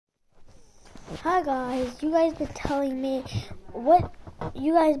Hi guys, you guys been telling me what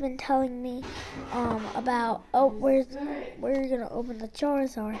you guys been telling me about where you're gonna open the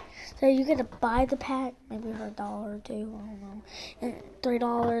Charizard. So you're gonna buy the pack maybe for $1 or $2, I don't know, and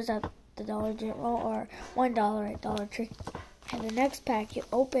 $3 at the Dollar General or $1 at Dollar Tree. And the next pack you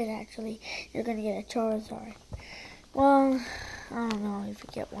open, actually, you're gonna get a Charizard. Well, I don't know if you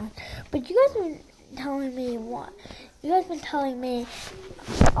get one, but you guys been telling me what? You guys been telling me.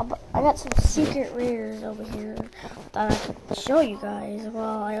 I got some secret rares over here that I could show you guys.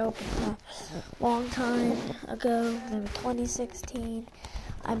 Well, I opened a long time ago, maybe 2016.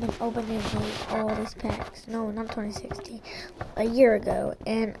 I've been opening all these packs. No, not 2016. A year ago,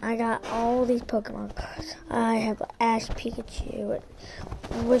 and I got all these Pokemon cards. I have Ash Pikachu,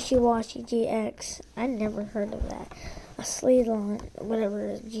 Wishy Washy GX. I never heard of that. A Sleevelon, whatever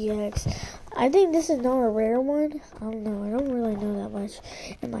it is, GX. I think this is not a rare one. I don't know. I don't really know that much.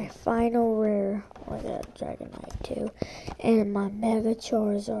 And my final rare, like a Dragonite too. And my Mega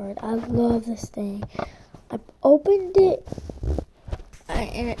Charizard. I love this thing. I opened it.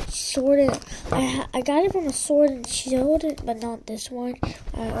 And it I got it from a Sword and Shield, but not this one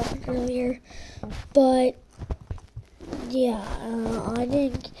I opened earlier. But yeah,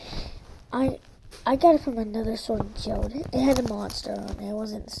 I got it from another Sword and Shield. It had a monster on it. It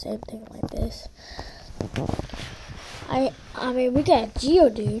wasn't the same thing like this. I mean, we got a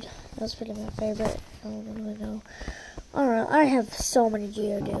Geodude. That's pretty my favorite. I don't really know. I don't know. I have so many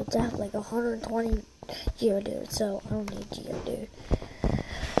Geodudes. I have like 120 Geodudes, so I don't need Geodude.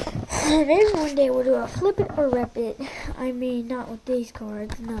 Maybe one day we'll do a flip it or rip it. I mean, not with these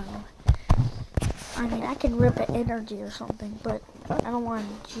cards, no. I mean, I can rip an energy or something, but I don't want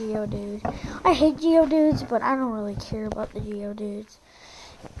a Geodude. I hate Geodudes, but I don't really care about the Geodudes.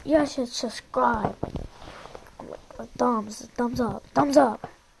 You guys should subscribe. Thumbs up.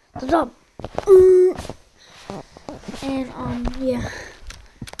 And, yeah.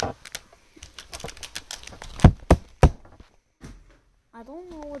 I don't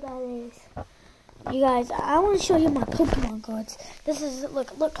know what that is. You guys, I want to show you my Pokemon cards. This is,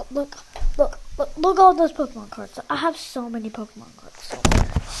 look all those Pokemon cards. I have so many Pokemon cards.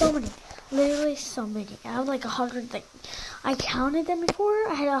 So many. Literally so many. I have like 100, I counted them before.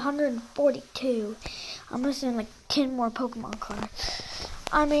 I had 142. I'm missing like 10 more Pokemon cards.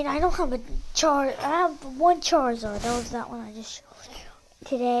 I mean, I don't have I have one Charizard. That was that one I just showed you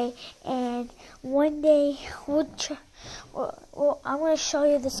today. And one day, well, I'm going to show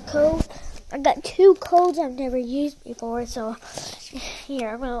you this code. I got 2 codes I've never used before, so here,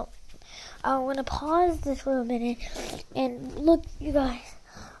 I'm gonna pause this for a minute and look, you guys,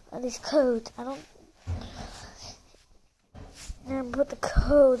 at these codes. And put the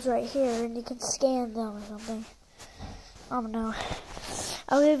codes right here, and you can scan them or something. I don't know.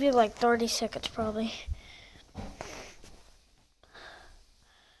 I'll give you like 30 seconds probably.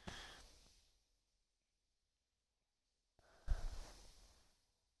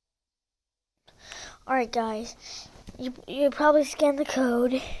 Alright guys, you probably scanned the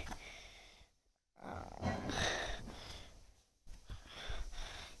code.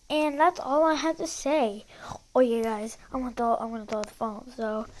 And that's all I have to say. Oh yeah guys, I'm gonna throw the phone,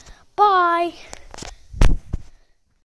 so bye!